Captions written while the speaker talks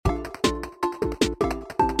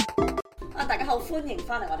大家好，歡迎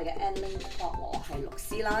翻嚟我哋嘅 Anling Talk，我係陸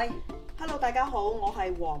師奶。Hello， 大家好，我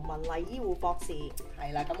係黃文麗醫護博士。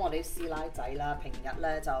係啦，咁我哋啲師奶仔啦，平日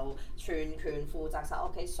咧就全權負責晒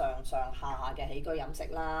屋企上下嘅起居飲食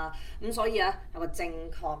啦。咁所以啊，有個正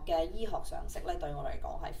確嘅醫學常識咧，對我嚟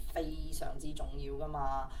講係非常之重要噶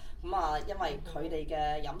嘛。咁啊，因為佢哋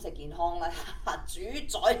嘅飲食健康咧，主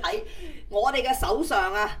宰喺我哋嘅手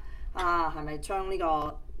上啊。啊，係咪將呢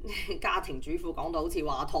個家庭主婦講到好似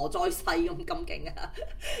華佗在世咁勁啊？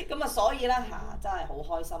咁啊，所以咧真係好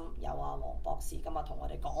開心有阿黃博士今日同我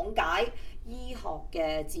哋講解醫學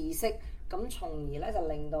嘅知識，咁從而咧就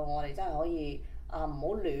令到我哋真係可以唔好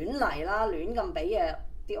亂嚟啦，亂咁俾嘢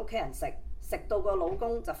啲屋企人食，食到個老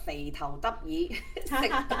公就肥頭得意，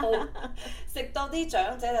食到啲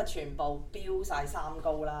長者就全部飆晒三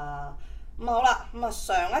高啦。咁好啦，咁啊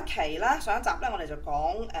上一集咧，我哋就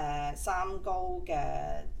講三高嘅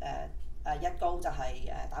一高就係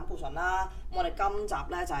膽固醇啦。咁我哋今集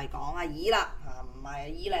咧就係講阿姨啦，唔係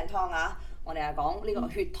姨靚湯啊，我哋係講呢個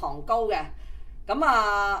血糖高嘅。咁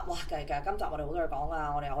啊，哇！其實今集我哋好多嘢講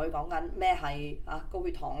啊，我哋又可以講緊咩係高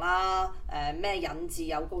血糖啦，咩引致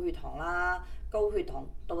有高血糖啦，高血糖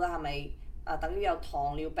到底係咪等於有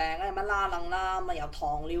糖尿病咧，有乜拉楞啦？咁啊有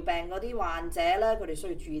糖尿病嗰啲患者咧，佢哋需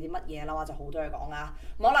要注意啲乜嘢啦？或者好多嘢講啊！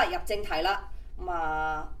好啦，入正題啦。咁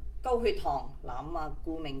啊，高血糖嗱，咁啊，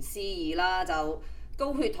顧名思義啦，就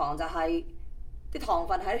高血糖就係啲糖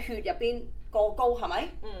分喺血入邊過高，係咪？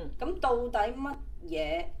咁到底乜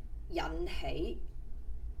嘢引起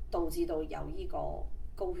導致到有呢個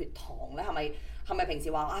高血糖咧？係咪平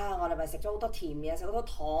時話我哋咪食咗好多甜嘢，食好多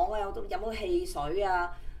糖啊，飲好多汽水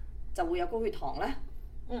啊？就會有高血糖咧？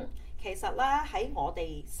其實咧喺我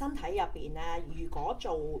哋身體入邊咧，如果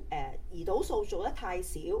做胰島素做得太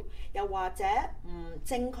少，又或者唔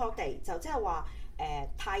正確地就即係話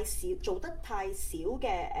太少做得太少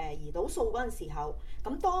嘅胰島素嗰陣時候，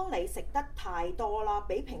咁當你食得太多啦，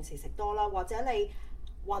比平時食多啦，或者你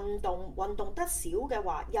運動得少嘅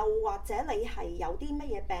話，又或者你係有啲乜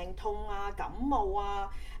嘢病痛啊、感冒啊，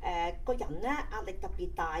個人咧壓力特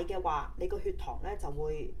別大嘅話，你個血糖咧就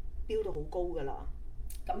會飆到好高㗎啦。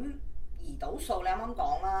咁胰島素你啱啱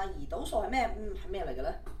講啦，胰島素係咩嚟嘅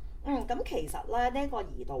咧？咁其實咧呢個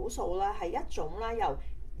胰島素咧係一種咧由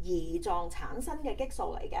胰臟產生嘅激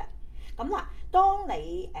素嚟嘅。咁嗱，當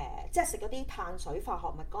你即係食嗰啲碳水化合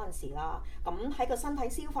物嗰陣時啦，咁喺個身體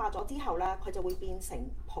消化咗之後咧，佢就會變成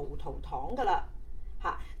葡萄糖㗎啦。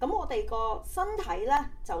咁我哋個身體咧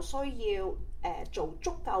就需要做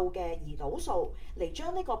足夠嘅胰島素嚟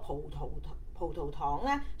將呢個葡萄糖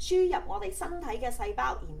咧輸入我哋身體嘅細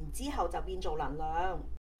胞，然之後就變做能量。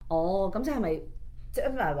哦，咁即係咪即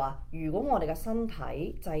係話，如果我哋嘅身體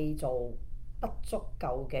製造不足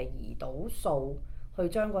夠嘅胰島素，去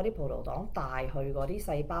將嗰啲葡萄糖帶去嗰啲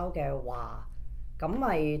細胞嘅話，咁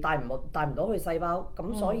咪帶唔到去細胞，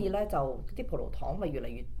咁所以咧就啲葡萄糖咪越嚟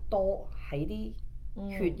越多喺啲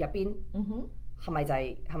血入邊。係咪就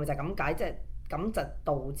係咁解？即係咁就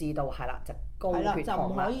導致到係啦，就高血糖啦。就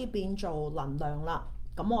唔可以變做能量啦。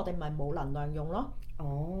咁我哋咪冇能量用咯。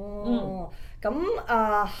咁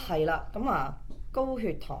係啦，咁高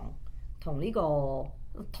血糖同呢個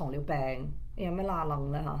糖尿病有咩拉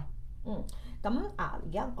楞咧嚇？咁而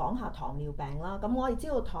家講下糖尿病啦。咁我哋知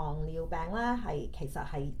道糖尿病咧其實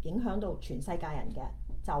係影響到全世界人嘅，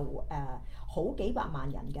就好幾百萬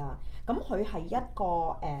人㗎。咁佢係一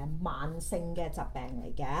個慢性嘅疾病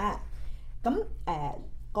嚟嘅。咁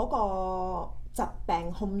嗰個疾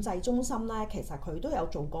病控制中心咧，其實佢都有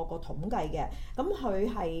做過個統計嘅。咁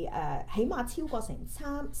佢係起碼超過成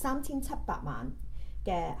3700萬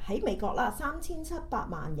嘅喺美國啦，3700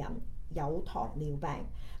萬人有糖尿病。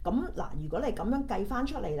咁嗱，如果你咁樣計翻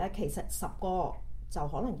出嚟咧，其實10個就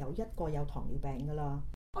可能有1個有糖尿病㗎啦。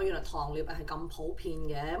原來糖尿病係咁普遍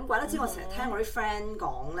嘅，咁怪得知我成日聽我啲 friend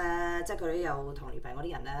講咧，即係佢哋有糖尿病嗰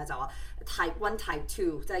啲人咧就話 Type 1、Type 2，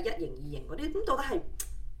即係1型、2型嗰啲，咁到底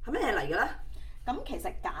係咩嚟嘅咧？咁其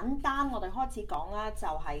實簡單，我哋開始講啦，就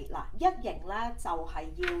係1型咧就係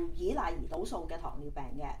要依賴胰島素嘅糖尿病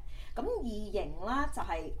嘅。咁2型啦就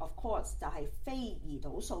係 of course 就係非胰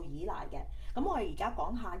島素依賴嘅。咁我哋而家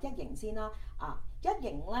講下1型先啦。1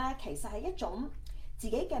型咧其實係一種自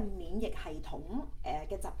己嘅免疫系統嘅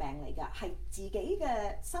疾病嚟㗎，係自己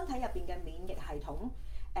嘅身體入邊嘅免疫系統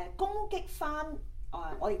攻擊翻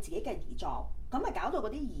我哋自己嘅胰臟，咁咪搞到嗰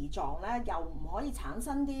啲胰臟咧又唔可以產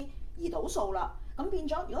生啲胰島素啦。咁變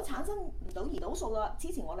咗，如果產生唔到胰島素啦，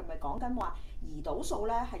之前我哋咪講緊話胰島素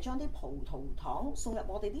咧係將啲葡萄糖送入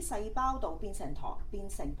我哋啲細胞度變成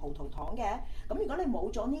葡萄糖嘅。咁如果你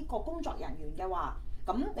冇咗呢個工作人員嘅話，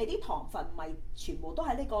咁你啲糖分咪全部都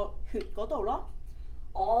喺呢個血嗰度咯。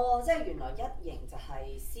哦，即係原來一型就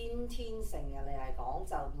係先天性嘅，你係講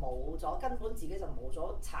就冇咗，根本自己就冇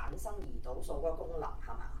咗產生胰島素嗰個功能係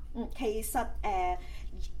嘛？其實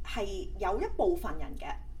係有一部分人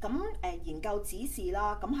嘅，咁研究指示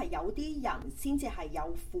啦，咁係有啲人先至係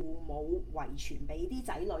有父母遺傳俾啲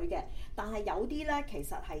仔女嘅，但係有啲咧其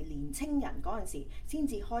實係年青人嗰陣時先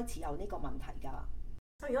至開始有呢個問題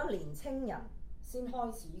㗎。如果年青人先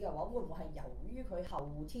開始嘅話，會唔會係由於佢後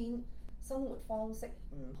天生活方式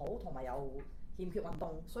唔好，同埋又欠缺運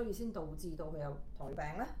動，所以先導致到佢有糖尿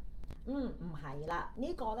病呢？唔係啦，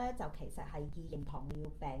呢個咧就其實係二型糖尿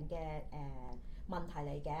病嘅問題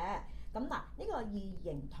嚟嘅。咁嗱，呢個二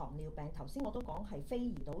型糖尿病頭先我都講係非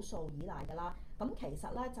胰島素依賴㗎啦。咁其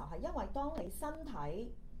實咧就係因為當你身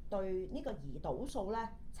體對呢個胰島素咧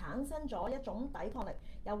產生咗一種抵抗力，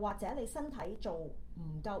又或者你身體做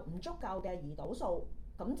唔足夠嘅胰島素，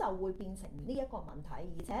咁就會變成呢一個問題。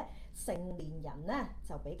而且成年人咧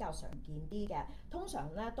就比較常見啲嘅，通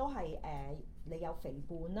常咧都係你有肥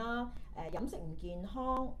胖啦，飲食唔健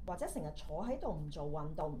康，或者成日坐喺度唔做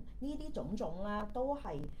運動，呢啲種種咧都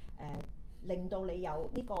係令到你有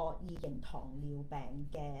呢個二型糖尿病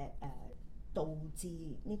嘅導致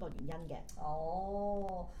呢個原因嘅。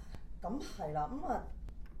哦，咁係啦，咁啊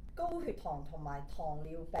高血糖同埋糖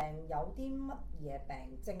尿病有啲乜嘢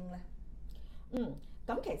病徵呢？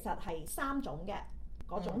咁其實係3種嘅，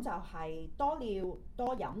嗰種就係多尿、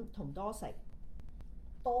多飲同多食。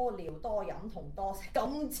多尿多飲同多食，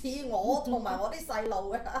咁似我同埋我啲細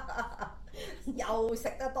路嘅，又食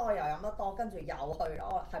得多又飲得多，跟住又去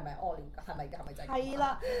屙，係咪屙尿？係咪就係？係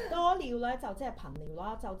啦，多尿咧就即係頻尿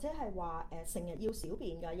啦，就即係話成日要小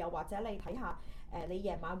便嘅，又或者你睇下你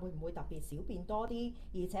夜晚會唔會特別小便多啲？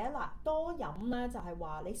而且嗱，多飲咧就係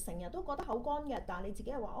話你成日都覺得口乾嘅，但係你自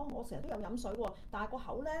己係話我成日都有飲水喎，但係個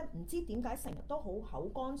口咧唔知點解成日都好口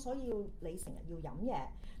乾，所以你成日要飲嘢。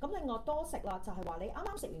咁另外多食啦，就係話你啱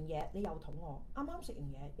啱食完嘢你又肚餓，啱啱食完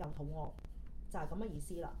嘢又肚餓，就係咁嘅意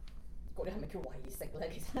思啦。嗰啲係咪叫為食咧？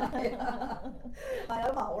其實係啊，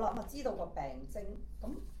咁啊好啦，咁啊知道個病徵。咁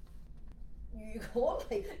如果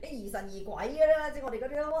你疑神疑鬼嘅咧，即係我哋嗰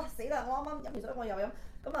啲哇死啦！我啱啱飲完水我又飲，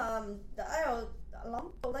咁啊喺度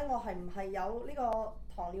諗到底我係唔係有呢個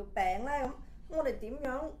糖尿病咧？咁我哋點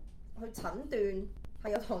樣去診斷係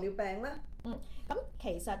有糖尿病咧？咁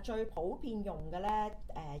其實最普遍用嘅咧，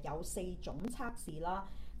有4種測試啦。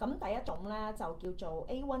咁第一種咧就叫做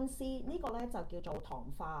A1C， 呢個咧就叫做糖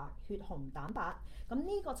化血紅蛋白。咁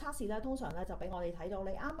呢個測試咧，通常咧就俾我哋睇到你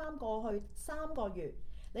啱啱過去3個月，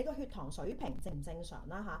你個血糖水平正唔正常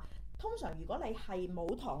啦嚇。通常如果你係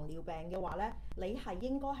冇糖尿病嘅話咧，你係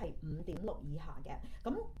應該係5.6以下嘅。咁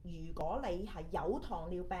如果你係有糖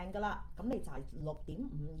尿病㗎啦，咁你就係6.5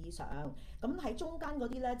以上。咁喺中間嗰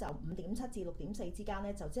啲咧就5.7至6.4之間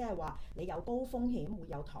咧，就即係話你有高風險會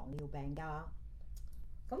有糖尿病㗎。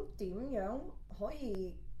咁點樣可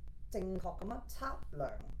以正確咁樣測量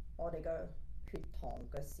我哋嘅血糖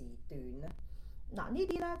嘅時段呢？嗱，呢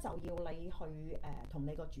啲咧就要你去同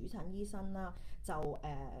你個主診醫生啦，就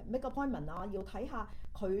make appointment 啊，要睇下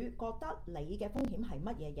佢覺得你嘅風險係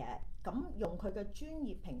乜嘢嘢，咁用佢嘅專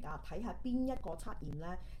業評價睇下邊一個測驗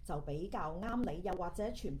咧就比較啱你，又或者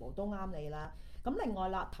全部都啱你啦。咁另外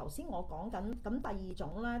啦，頭先我講緊咁第二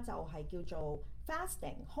種咧就係叫做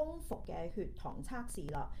fasting 空腹嘅血糖測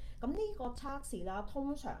試啦。咁呢個測試啦，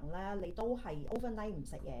通常咧你都係 overnight 唔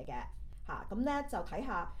食嘢嘅。咁咧就睇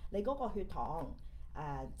下你嗰個血糖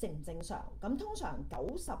正唔正常。咁通常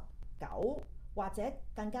99或者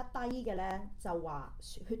更加低嘅咧，就話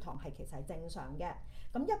血糖係其實係正常嘅。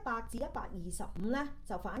咁100至125咧，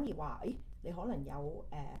就反而話你可能有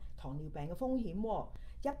糖尿病嘅風險喎。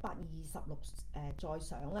126再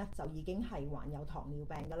上咧，就已經係患有糖尿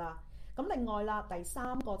病㗎啦。咁另外啦，第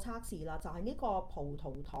3個測試啦，就係呢個葡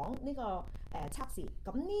萄糖呢個測試。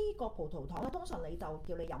咁呢個葡萄糖咧，通常你就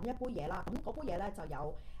叫你飲一杯嘢啦。咁嗰杯嘢咧就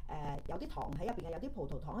有啲糖喺入邊嘅，有啲葡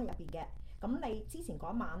萄糖喺入邊嘅。咁你之前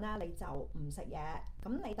嗰晚咧你就唔食嘢，咁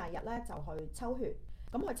你第二日咧就去抽血，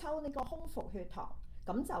咁去抽呢個空腹血糖，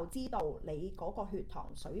咁就知道你嗰個血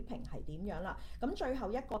糖水平係點樣啦。咁最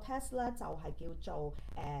後一個 test 咧就係叫做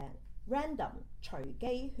random 隨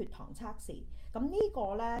機血糖測試。咁呢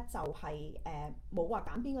個咧就係冇話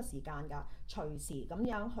揀邊個時間㗎，隨時咁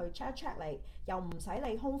樣去 check 你，又唔使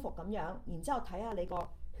你空腹咁樣，然之後睇下你個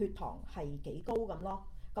血糖係幾高咁咯。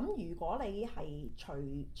咁如果你係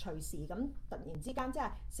隨時咁突然之間即係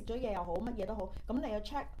食咗嘢又好，乜嘢都好，咁你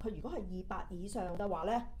去 check 佢如果係200以上嘅話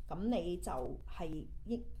咧，咁你就係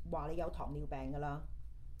話你有糖尿病㗎啦。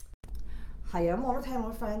係啊，咁我都聽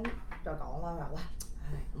我啲 friend 就講啦，話喂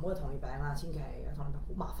唔好去糖尿病啦，千祈糖尿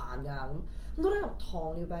病好麻煩㗎咁。到底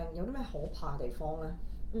糖尿病有啲咩可怕嘅地方咧？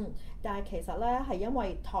但係其實咧係因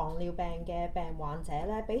為糖尿病嘅病患者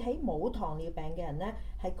咧，比起冇糖尿病嘅人咧，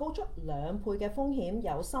係高出2倍嘅風險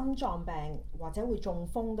有心臟病或者會中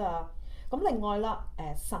風㗎。咁另外啦，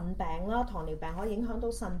腎病啦，糖尿病可以影響到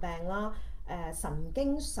腎病啦。神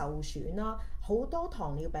經受損啦，好多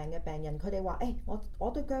糖尿病嘅病人，佢哋話：我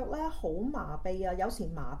對腳咧好麻痹啊，有時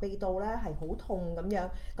麻痹到咧係好痛咁樣。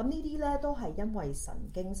咁呢啲咧都係因為神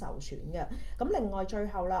經受損嘅。咁另外最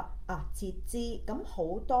後啦，截肢，咁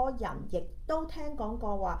好多人亦都聽講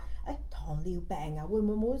過話，糖尿病啊，會唔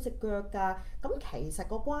會冇隻腳㗎？咁其實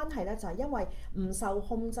個關係咧就係因為唔受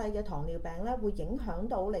控制嘅糖尿病咧，會影響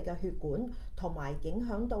到你嘅血管，同埋影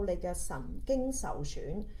響到你嘅神經受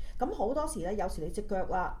損。咁好多時咧，有時你隻腳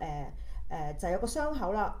啦，就有個傷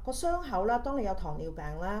口啦，個傷口啦，當你有糖尿病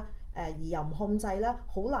啦，而又唔控制咧，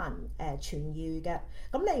好難痊愈嘅。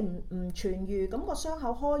咁你唔痊愈，咁個傷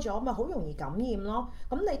口開咗，咪好容易感染咯。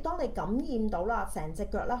咁當你感染到啦，成隻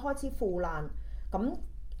腳咧開始腐爛，咁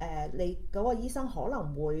你嗰個醫生可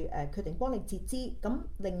能會決定幫你截肢，咁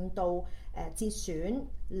令到折損，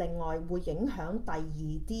另外會影響第二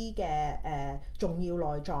啲嘅重要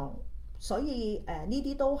內臟。所以呢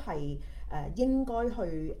啲都係應該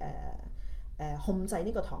去控制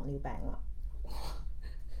呢個糖尿病啦。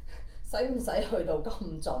使唔使去到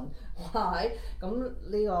咁盡？哇！咁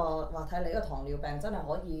呢個話睇你個糖尿病真係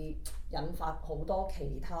可以引發好多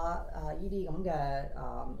其他呢啲咁嘅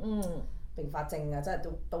併發症啊，真係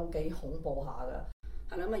都幾恐怖下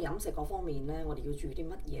㗎。係啦，咁飲食嗰方面咧，我哋要注意啲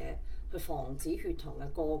乜嘢去防止血糖嘅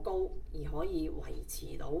過高，而可以維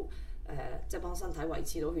持到即係幫身體維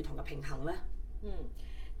持到血糖嘅平衡咧？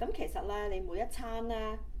咁其實咧，你每一餐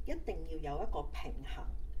咧一定要有一個平衡。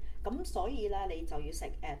咁所以咧，你就要食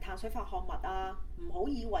碳水化合物啊，唔好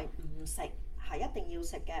以為唔食係一定要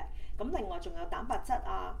食嘅。咁另外仲有蛋白質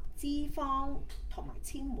啊、脂肪同埋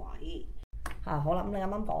纖維。好啦，咁你啱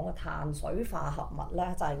啱講嘅碳水化合物咧，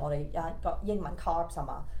就係我哋一個英文 carbs 係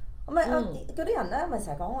嘛？咁嗰啲人咧，咪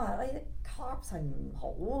成日講話carbs 係唔好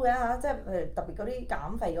嘅，即係特別嗰啲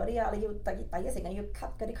減肥嗰啲啊，你要第一時間要 cut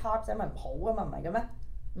嗰啲 carbs，因為唔好噶嘛，唔係嘅咩？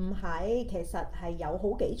唔係，其實係有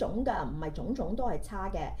好幾種㗎，唔係種種都係差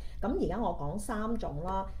嘅。咁而家我講3種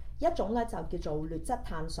啦，一種咧就叫做劣質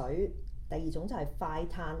碳水，第二種就係快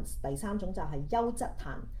碳，第三種就係優質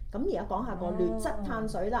碳。咁而家講下個劣質碳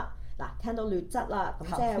水啦。嗱，聽到劣質啦，咁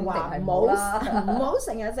即係話唔好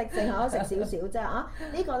成日食，淨係可以食少少啫啊！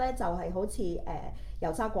呢個咧就係好似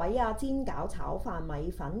油炸鬼啊、煎餃、炒飯、米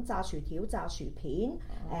粉、炸薯條、炸薯片、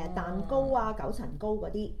蛋糕啊、九層糕嗰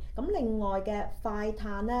啲。咁另外嘅快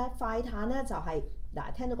碳咧就係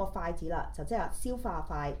聽到個快字啦，就即係話消化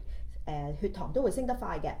快，血糖都會升得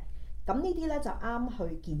快嘅。咁呢啲咧就啱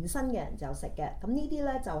去健身嘅人就食嘅。咁呢啲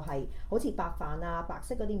咧就係好似白飯啊、白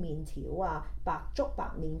色嗰啲麵條啊、白粥、白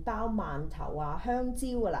麵包、饅頭啊、香蕉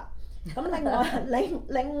㗎啦。咁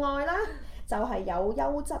另外啦，就係有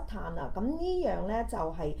優質碳啊。咁呢樣咧就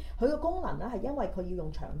係佢個功能咧係因為佢要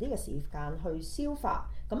用長啲嘅時間去消化，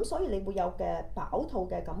咁所以你會有嘅飽肚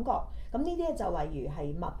嘅感覺。咁呢啲咧就例如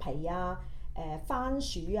係麥皮啊、番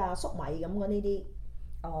薯啊、粟米咁嘅呢啲。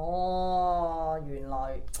哦，原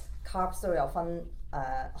來 carbs 都有分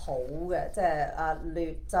好嘅，即係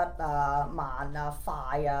劣質啊、慢啊、快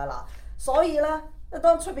啊嗱。所以咧，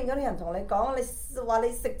當出邊嗰啲人同你講，你話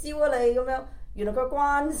你食蕉啊你咁樣，原來佢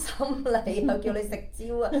關心你，又叫你食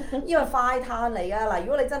蕉啊，因為快碳嚟㗎嗱。如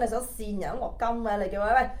果你真係想跣人一鑊金啊，你叫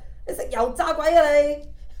佢喂，你食油炸鬼啊你，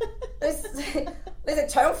你食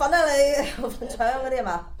腸粉啊你，腸嗰啲係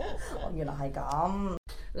嘛？哦，原來係咁。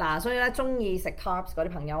嗱，所以咧中意食 carbs 嗰啲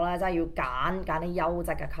朋友咧，真係要揀啲優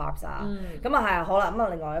質嘅 carbs 啊。咁啊係，好啦，咁啊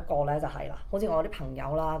另外一個咧就係啦，好似我啲朋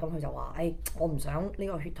友啦，咁佢就話：我唔想呢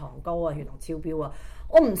個血糖高啊，血糖超標啊，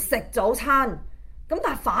我唔食早餐。咁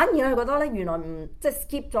但係反而咧，佢覺得咧，原來即係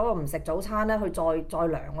skip 咗個唔食早餐咧，佢再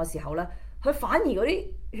量嘅時候咧，佢反而嗰啲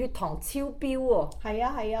血糖超標喎。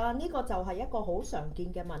係啊，呢個就係一個好常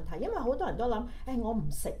見嘅問題，因為好多人都諗，我唔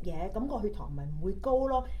食嘢，咁個血糖咪唔會高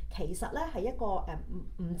咯。其實咧係一個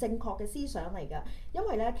唔正確嘅思想嚟㗎，因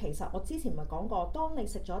為咧其實我之前咪講過，當你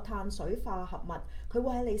食咗碳水化合物，佢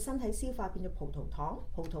會喺你身體消化變咗葡萄糖，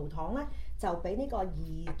葡萄糖咧就俾呢個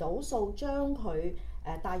胰島素將佢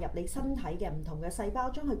帶入你身體嘅唔同嘅細胞，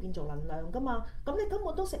將佢變做能量㗎嘛。咁你根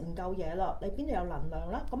本都食唔夠嘢啦，你邊度有能量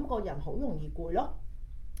咧？咁個人好容易攰咯。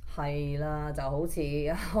係啦，就好似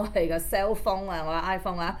我哋個 cell phone 啊，我嘅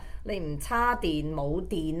iPhone 啊，你唔叉電冇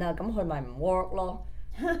電啊，咁佢咪唔 work 咯。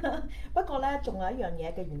不過咧，仲有一樣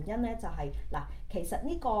嘢嘅原因咧，就係嗱，其實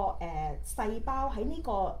呢個細胞喺呢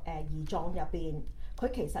個胰臟入邊，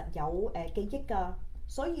佢其實有記憶㗎。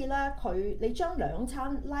所以咧你將兩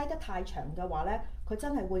餐拉得太長嘅話咧，佢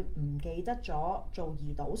真係會唔記得咗做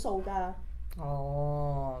胰島素㗎。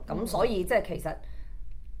哦，咁所以即係其實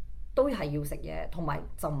都係要食嘢，同埋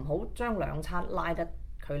就唔好將兩餐拉得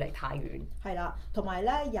距離太遠。係啦，同埋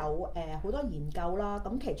咧有好多研究啦，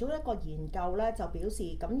咁其中一個研究咧就表示，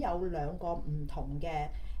咁有兩個唔同嘅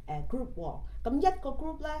group 喎，咁一個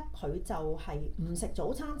group 咧佢就係唔食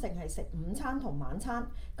早餐，淨係食午餐同晚餐，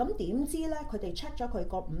咁點知咧佢哋 check 咗佢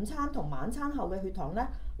個午餐同晚餐後嘅血糖咧，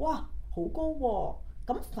哇好高喎，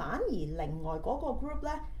咁反而另外嗰個 group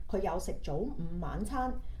咧佢有食早午晚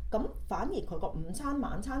餐，咁反而佢個午餐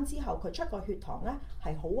晚餐之後佢出個血糖咧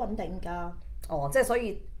係好穩定㗎。哦，即係所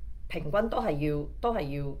以平均都係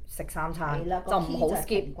要食三餐，就唔好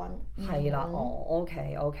skip。係啦，哦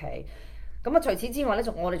OK。咁啊，除此之外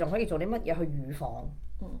咧，我哋仲可以做啲乜嘢去預防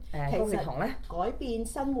高血糖咧？改變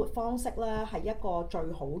生活方式咧係一個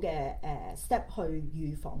最好嘅step 去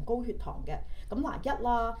預防高血糖嘅。咁嗱一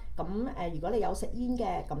啦，咁如果你有食煙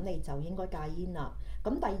嘅，咁你就應該戒煙啦。咁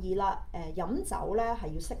第二啦，飲酒咧係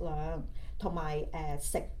要適量，同埋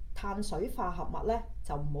食碳水化合物咧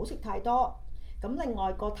就唔好食太多。咁另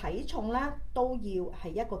外個體重咧都要係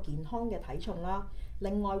一個健康嘅體重啦。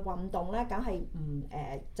另外運動咧，梗係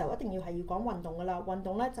就一定要係要講運動㗎啦。運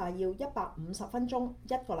動咧就係要150分鐘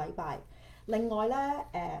一個禮拜。另外咧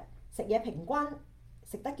食嘢平均，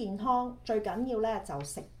食得健康，最緊要咧就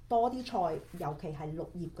食多啲菜，尤其係綠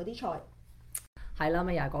葉嗰啲菜。係啦，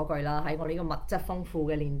咪又係嗰句啦，喺我呢個物質豐富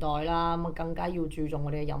嘅年代啦，咁更加要注重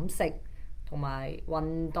我哋嘅飲食同埋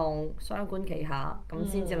運動雙管齊下，咁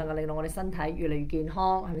先至能夠令到我哋身體越嚟越健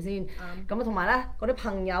康，係咪先？咁啊，同埋咧嗰啲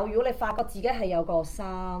朋友，如果你發覺自己係有個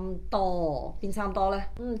三多，邊三多咧？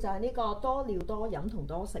就係呢個多尿多飲同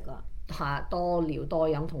多食啦。多尿多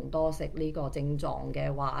飲同多食呢個症狀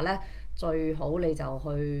嘅話咧，最好你就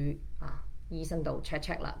去醫生度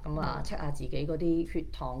check 啦，咁check 下自己嗰啲血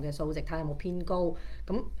糖嘅數值，睇下有冇偏高。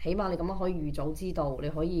咁起碼你咁樣可以預早知道，你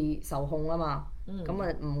可以受控啊嘛。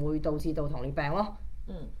咁唔會導致到糖尿病咯。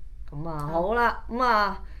咁好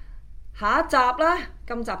啦，下一集啦，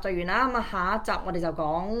今集就完啦。咁下一集我哋就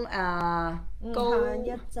講下一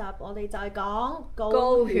集我哋就係講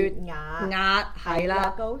高血壓係啦，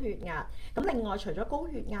高血壓。咁另外除咗高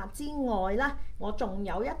血壓之外咧，我仲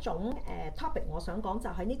有一種topic 我想講，就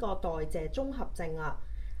係呢個代謝綜合症啊。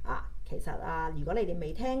其實如果你哋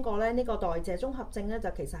未聽過咧，呢個代謝綜合症咧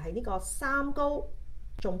就其實係呢個三高，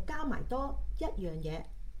仲加埋多一樣嘢。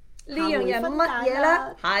呢樣嘢乜嘢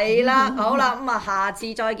咧？係啦，好啦，下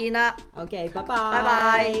次再見啦。OK，拜拜。拜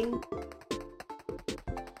拜。